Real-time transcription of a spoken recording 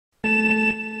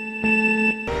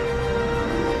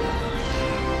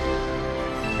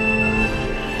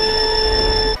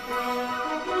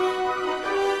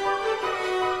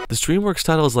This Dreamworks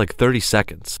title is like 30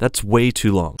 seconds. That's way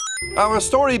too long. Our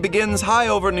story begins high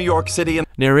over New York City and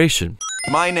Narration.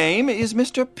 My name is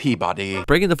Mr. Peabody.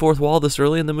 Breaking the fourth wall this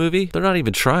early in the movie? They're not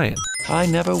even trying. I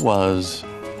never was.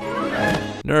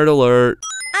 Nerd alert.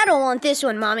 I don't want this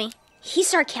one, Mommy. He's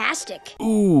sarcastic.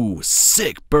 Ooh,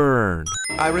 sick burn.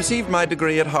 I received my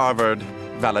degree at Harvard.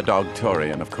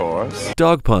 Valedictorian, of course.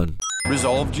 Dog pun.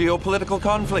 Resolved geopolitical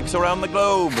conflicts around the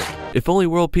globe. If only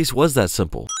world peace was that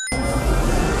simple.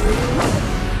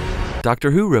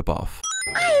 Doctor Who ripoff.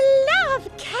 I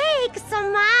love cake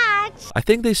so much. I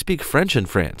think they speak French in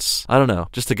France. I don't know,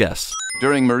 just a guess.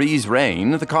 During Marie's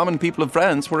reign, the common people of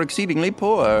France were exceedingly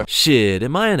poor. Shit,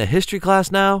 am I in a history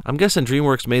class now? I'm guessing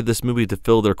Dreamworks made this movie to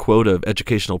fill their quota of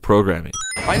educational programming.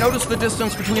 I noticed the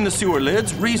distance between the sewer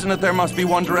lids, reason that there must be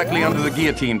one directly under the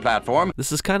guillotine platform.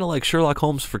 This is kind of like Sherlock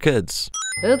Holmes for kids.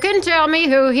 Who can tell me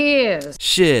who he is?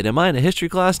 Shit, am I in a history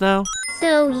class now?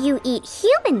 So you eat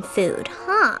human food,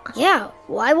 huh? Yeah,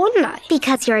 why wouldn't I?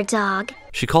 Because you're a dog.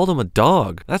 She called him a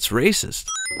dog. That's racist.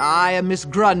 I am Miss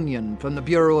Grunion from the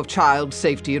Bureau of Child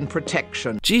Safety and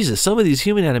Protection. Jesus, some of these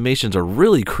human animations are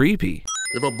really creepy.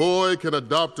 If a boy can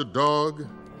adopt a dog,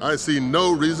 I see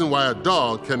no reason why a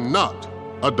dog cannot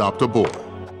adopt a boy.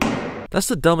 That's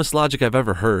the dumbest logic I've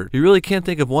ever heard. You really can't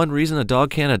think of one reason a dog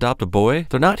can't adopt a boy?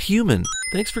 They're not human.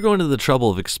 Thanks for going to the trouble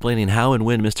of explaining how and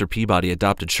when Mr. Peabody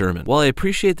adopted Sherman. While I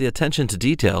appreciate the attention to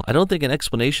detail, I don't think an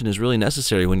explanation is really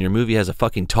necessary when your movie has a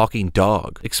fucking talking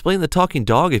dog. Explain the talking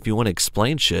dog if you want to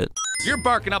explain shit. You're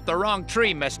barking up the wrong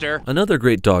tree, mister. Another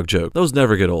great dog joke. Those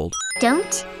never get old.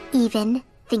 Don't even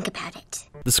think about it.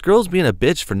 This girl's being a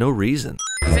bitch for no reason.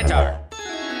 Sitar.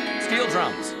 Steel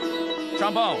drums.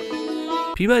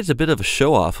 Trombone. Peabody's a bit of a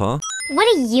show-off, huh? What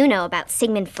do you know about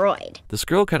Sigmund Freud? This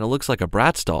girl kind of looks like a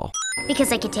Bratz doll.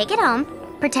 Because I could take it home,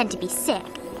 pretend to be sick,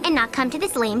 and not come to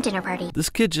this lame dinner party. This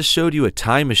kid just showed you a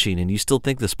time machine and you still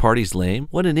think this party's lame?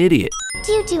 What an idiot.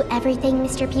 Do you do everything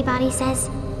Mr. Peabody says?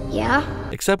 Yeah.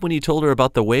 Except when you told her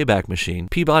about the Wayback Machine.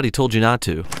 Peabody told you not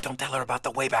to. Don't tell her about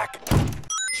the Wayback.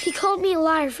 He called me a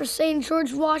liar for saying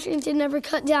George Washington never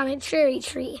cut down a cherry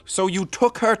tree. So you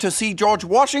took her to see George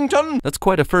Washington? That's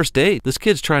quite a first date. This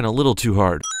kid's trying a little too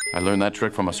hard. I learned that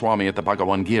trick from a Swami at the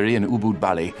Bhagawangiri in Ubud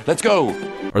Bali. Let's go!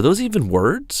 Are those even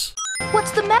words?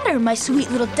 What's the matter, my sweet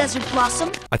little desert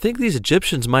blossom? I think these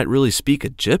Egyptians might really speak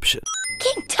Egyptian.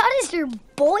 King Tut is your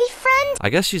boyfriend? I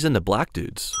guess she's into black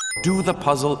dudes. Do the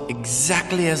puzzle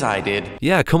exactly as I did.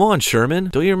 Yeah, come on, Sherman.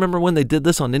 Don't you remember when they did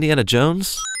this on Indiana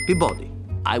Jones? Peabody,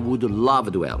 I would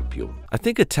love to help you. I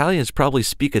think Italians probably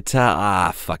speak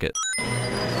fuck it.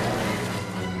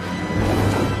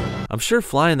 I'm sure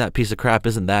flying that piece of crap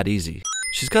isn't that easy.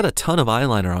 She's got a ton of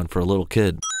eyeliner on for a little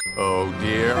kid. Oh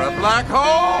dear, a black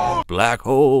hole! Black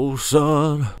hole,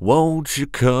 son, won't you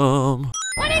come?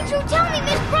 Why didn't you tell me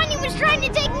Miss Brunny was trying to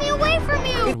take me away from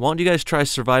you? Why don't you guys try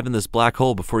surviving this black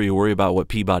hole before you worry about what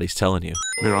Peabody's telling you?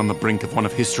 We're on the brink of one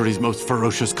of history's most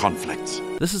ferocious conflicts.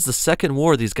 This is the second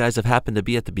war these guys have happened to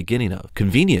be at the beginning of.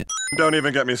 Convenient. Don't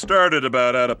even get me started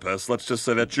about Oedipus. Let's just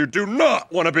say that you do not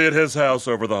want to be at his house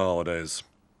over the holidays.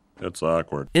 It's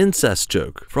awkward. Incest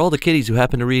joke. For all the kiddies who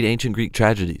happen to read ancient Greek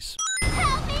tragedies.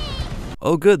 Help me!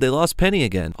 Oh good, they lost Penny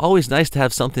again. Always nice to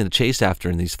have something to chase after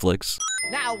in these flicks.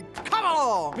 Now, come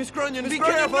on! Miss Grunion, be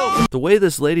careful! The way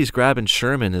this lady's grabbing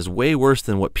Sherman is way worse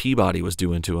than what Peabody was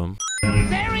doing to him.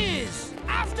 There he is!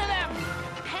 After them!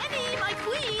 Penny, my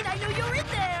queen, I know you're in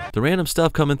there! The random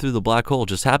stuff coming through the black hole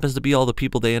just happens to be all the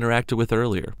people they interacted with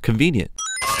earlier. Convenient.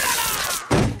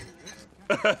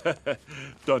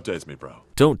 Don't tase me, bro.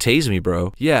 Don't tase me,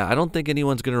 bro. Yeah, I don't think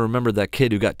anyone's gonna remember that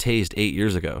kid who got tased 8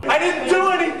 years ago. I didn't do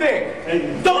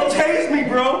anything! Don't tase me,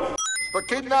 bro! For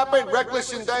kidnapping,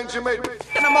 reckless endangerment,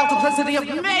 And a multiplicity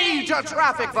of major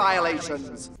traffic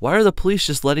violations. Why are the police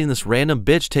just letting this random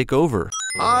bitch take over?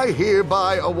 I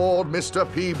hereby award Mr.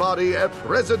 Peabody a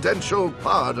presidential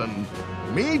pardon.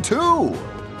 Me too.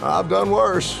 I've done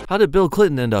worse. How did Bill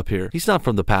Clinton end up here? He's not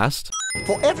from the past.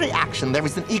 For every action, there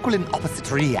is an equal and opposite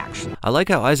reaction. I like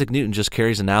how Isaac Newton just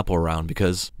carries an apple around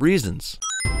because reasons.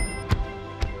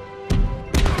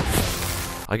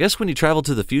 I guess when you travel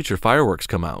to the future, fireworks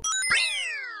come out.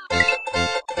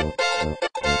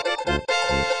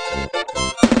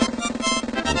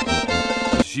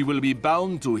 She will be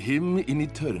bound to him in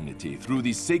eternity through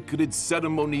the sacred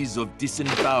ceremonies of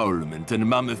disembowelment and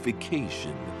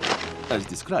mummification, as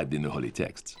described in the holy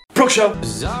texts. Pro show!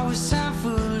 There's always time for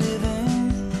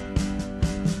living.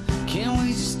 Can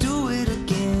we just do it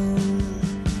again?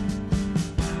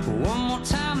 One more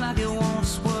time like it was.